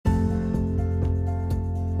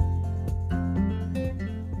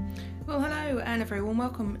and a very warm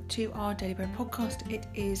welcome to our Daily Bread podcast. It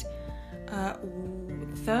is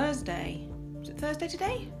Thursday. Is it Thursday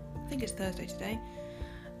today? I think it's Thursday today.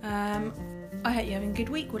 I hope you're having a good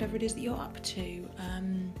week, whatever it is that you're up to.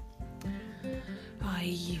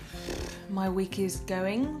 My week is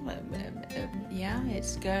going.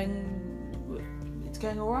 It's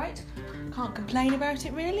going all right. Can't complain about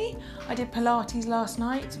it really. I did Pilates last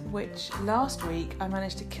night, which last week I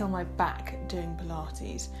managed to kill my back doing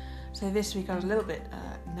Pilates. So this week I was a little bit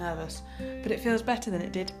nervous, but it feels better than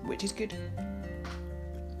it did, which is good.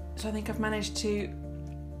 So I think I've managed to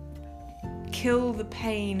kill the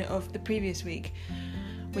pain of the previous week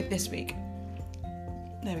with this week.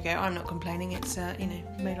 There we go. I'm not complaining. It's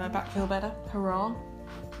made my back feel better. Hurrah!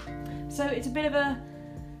 So it's a bit of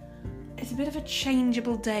a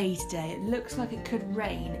changeable day today. It looks like it could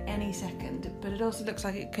rain any second, but it also looks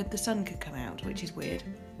like the sun could come out, which is weird.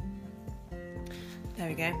 There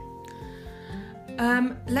we go.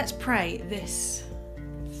 Let's pray this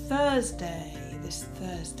Thursday. It is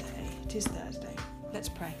Thursday. Let's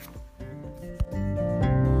pray.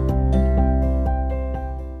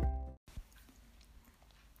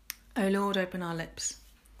 O Lord, open our lips,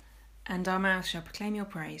 and our mouth shall proclaim your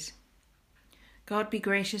praise. God, be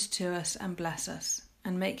gracious to us and bless us,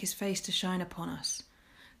 and make his face to shine upon us,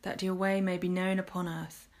 that your way may be known upon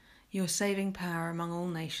earth, your saving power among all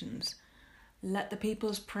nations. Let the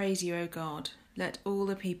peoples praise you, O God. Let all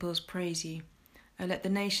the peoples praise you. O let the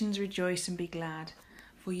nations rejoice and be glad,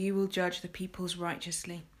 for you will judge the peoples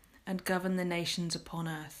righteously, and govern the nations upon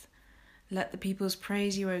earth. Let the peoples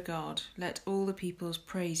praise you, O God. Let all the peoples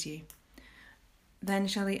praise you. Then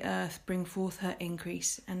shall the earth bring forth her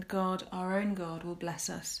increase, and God, our own God, will bless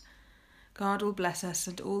us. God will bless us,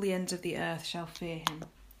 and all the ends of the earth shall fear him.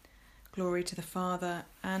 Glory to the Father,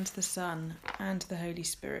 and the Son, and the Holy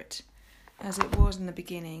Spirit, as it was in the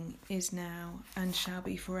beginning, is now, and shall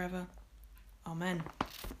be forever. Amen.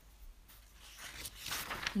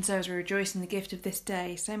 And so as we rejoice in the gift of this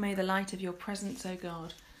day, so may the light of your presence, O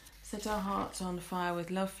God, set our hearts on fire with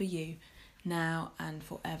love for you, now and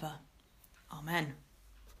forever. Amen.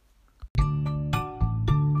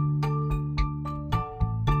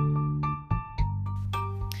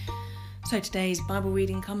 So today's Bible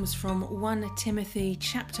reading comes from 1 Timothy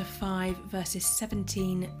chapter 5 verses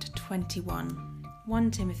 17 to 21.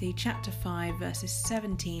 1 Timothy chapter 5 verses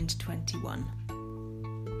 17 to 21.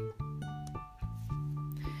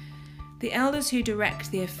 The elders who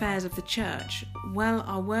direct the affairs of the church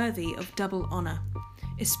are worthy of double honour,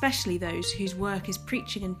 especially those whose work is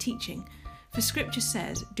preaching and teaching. For Scripture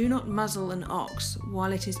says, "Do not muzzle an ox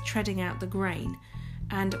while it is treading out the grain,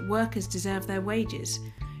 and workers deserve their wages.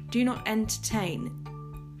 Do not entertain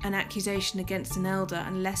an accusation against an elder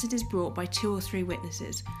unless it is brought by 2 or 3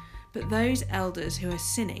 witnesses. But those elders who are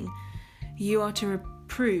sinning, you are to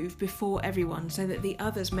reprove before everyone, so that the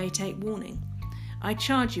others may take warning. I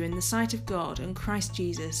charge you in the sight of God and Christ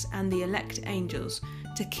Jesus and the elect angels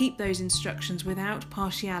to keep those instructions without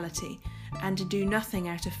partiality, and to do nothing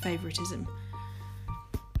out of favouritism."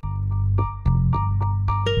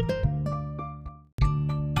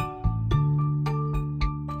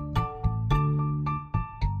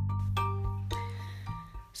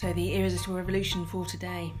 So the irresistible revolution for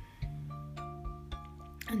today.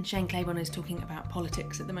 And Shane Claiborne is talking about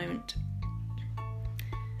politics at the moment.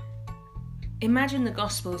 Imagine the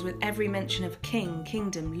Gospels with every mention of king,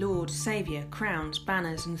 kingdom, lord, saviour, crowns,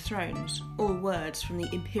 banners and thrones, all words from the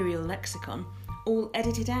imperial lexicon, all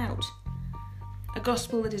edited out. A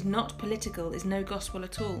gospel that is not political is no gospel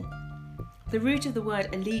at all. The root of the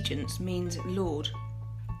word allegiance means lord.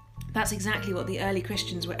 That's exactly what the early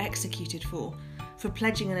Christians were executed for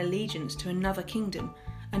pledging an allegiance to another kingdom,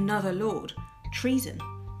 another lord, treason.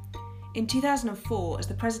 In 2004, as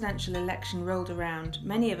the presidential election rolled around,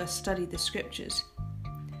 many of us studied the scriptures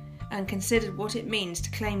and considered what it means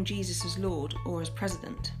to claim Jesus as Lord or as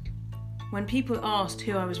President. When people asked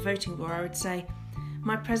who I was voting for, I would say,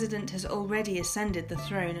 "My President has already ascended the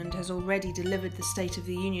throne and has already delivered the State of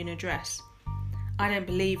the Union address. I don't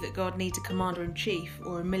believe that God needs a commander-in-chief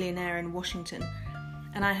or a millionaire in Washington,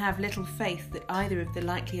 and I have little faith that either of the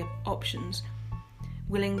likely options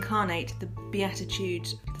will incarnate the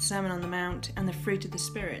Beatitudes, the Sermon on the Mount, and the fruit of the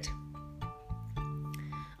Spirit.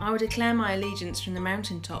 I will declare my allegiance from the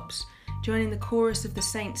mountaintops, joining the chorus of the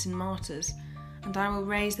saints and martyrs, and I will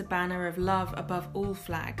raise the banner of love above all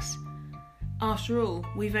flags. After all,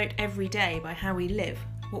 we vote every day by how we live,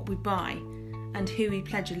 what we buy, and who we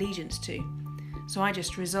pledge allegiance to. So I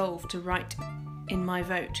just resolved to write in my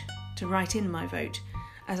vote,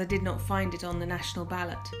 as I did not find it on the national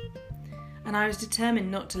ballot. and I was determined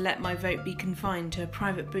not to let my vote be confined to a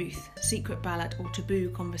private booth, secret ballot or taboo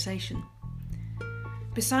conversation.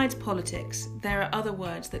 Besides politics, there are other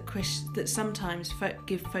words that sometimes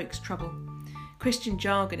give folks trouble. Christian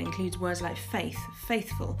jargon includes words like faith,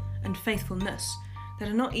 faithful, and faithfulness that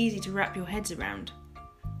are not easy to wrap your heads around.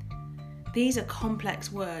 These are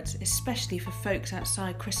complex words, especially for folks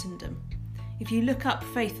outside Christendom. If you look up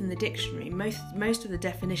faith in the dictionary, most of the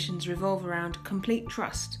definitions revolve around complete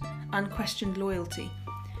trust, unquestioned loyalty,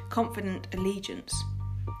 confident allegiance.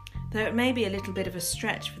 Though it may be a little bit of a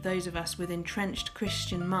stretch for those of us with entrenched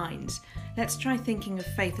Christian minds, let's try thinking of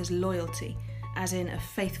faith as loyalty, as in a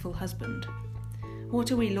faithful husband.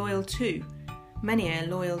 What are we loyal to? Many are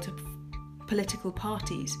loyal to political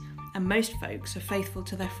parties, and most folks are faithful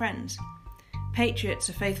to their friends. Patriots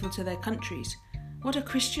are faithful to their countries. What are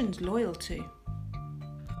Christians loyal to?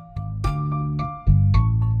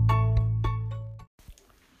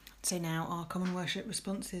 So now our common worship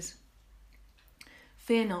responses.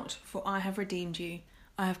 Fear not, for I have redeemed you.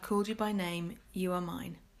 I have called you by name, you are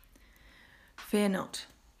mine. Fear not,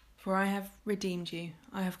 for I have redeemed you.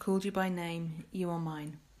 I have called you by name, you are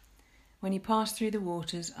mine. When you pass through the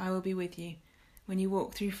waters, I will be with you. When you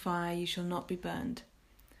walk through fire, you shall not be burned.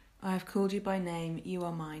 I have called you by name, you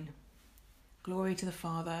are mine. Glory to the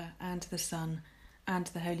Father, and to the Son, and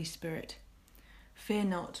to the Holy Spirit. Fear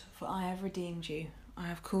not, for I have redeemed you. I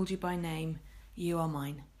have called you by name, you are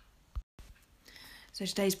mine. So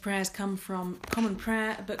today's prayers come from Common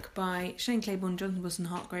Prayer, a book by Shane Claiborne, Jonathan Wilson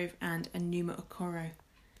Hartgrove, and Enuma Okoro.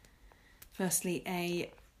 Firstly,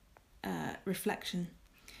 a reflection.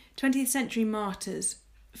 20th century martyrs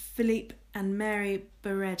Philippe and Mary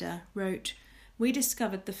Bereda wrote, "We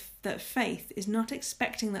discovered that faith is not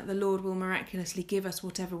expecting that the Lord will miraculously give us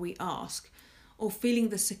whatever we ask, or feeling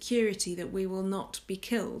the security that we will not be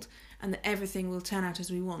killed and that everything will turn out as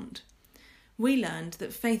we want. We learned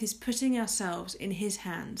that faith is putting ourselves in His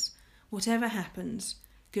hands. Whatever happens,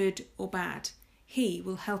 good or bad, He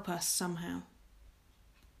will help us somehow."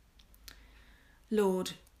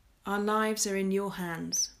 Lord, our lives are in your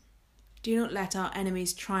hands. Do not let our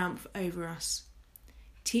enemies triumph over us.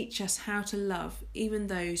 Teach us how to love even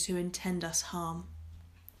those who intend us harm.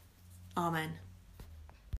 Amen.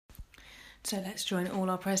 So let's join all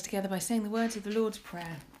our prayers together by saying the words of the Lord's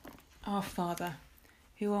Prayer. Our Father,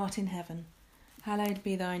 who art in heaven, hallowed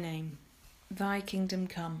be thy name. Thy kingdom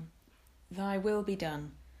come, thy will be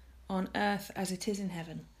done, on earth as it is in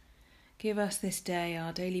heaven. Give us this day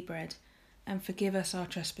our daily bread, and forgive us our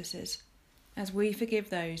trespasses, as we forgive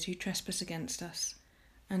those who trespass against us.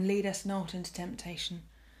 And lead us not into temptation,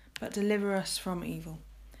 but deliver us from evil.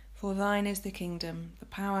 For thine is the kingdom, the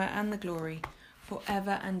power and the glory, for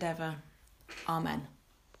ever and ever. Amen.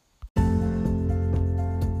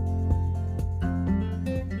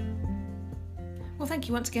 Well, thank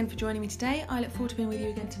you once again for joining me today. I look forward to being with you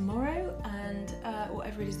again tomorrow, and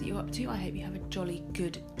whatever it is that you're up to, I hope you have a jolly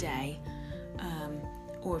good day.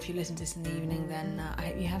 Or if you listen to this in the evening, then I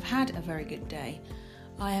hope you have had a very good day.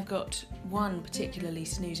 I have got one particularly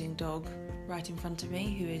snoozing dog right in front of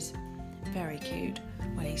me who is very cute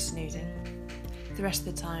when he's snoozing. The rest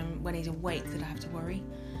of the time, when he's awake, that I have to worry.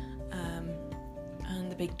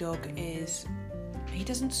 And the big dog he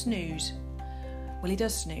doesn't snooze. Well, he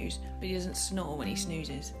does snooze, but he doesn't snore when he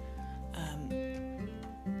snoozes.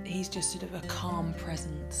 He's just sort of a calm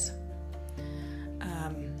presence.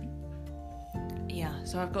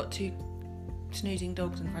 So I've got two snoozing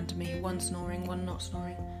dogs in front of me, one snoring, one not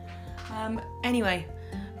snoring. Anyway,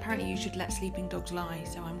 apparently you should let sleeping dogs lie,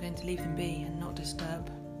 so I'm going to leave them be and not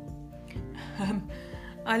disturb.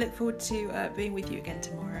 I look forward to being with you again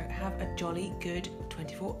tomorrow. Have a jolly good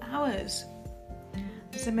 24 hours.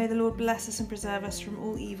 So may the Lord bless us and preserve us from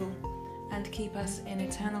all evil and keep us in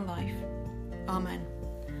eternal life. Amen.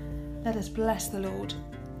 Let us bless the Lord.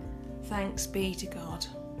 Thanks be to God.